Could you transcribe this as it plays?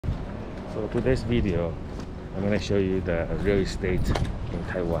So today's video, I'm going to show you the real estate in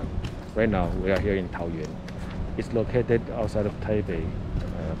Taiwan. Right now, we are here in Taoyuan. It's located outside of Taipei,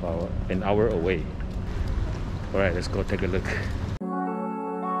 about an hour away. Alright, let's go take a look.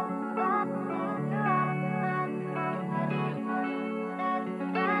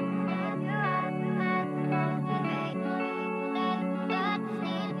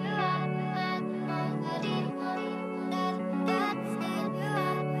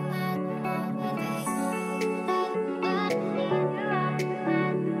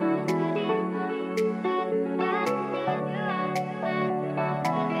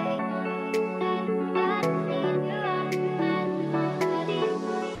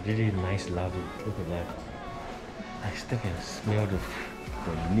 Really nice lobby. Look at that. I still can smell the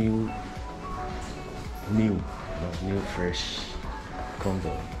new fresh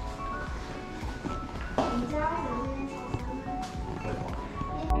condo.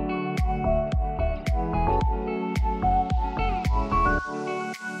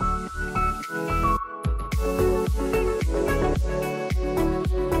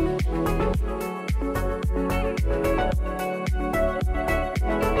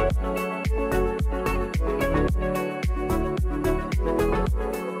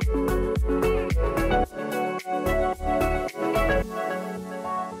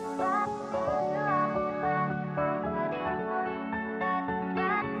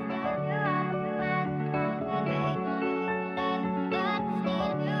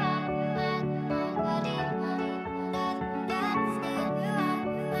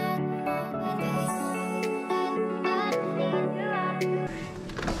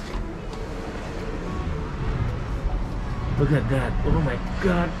 Look at that! Oh my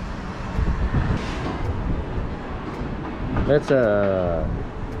God! That's a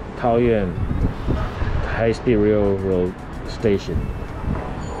Taoyuan high-speed railroad station.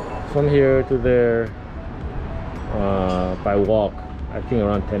 From here to there, by walk, I think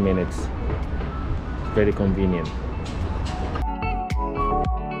around 10 minutes. It's very convenient.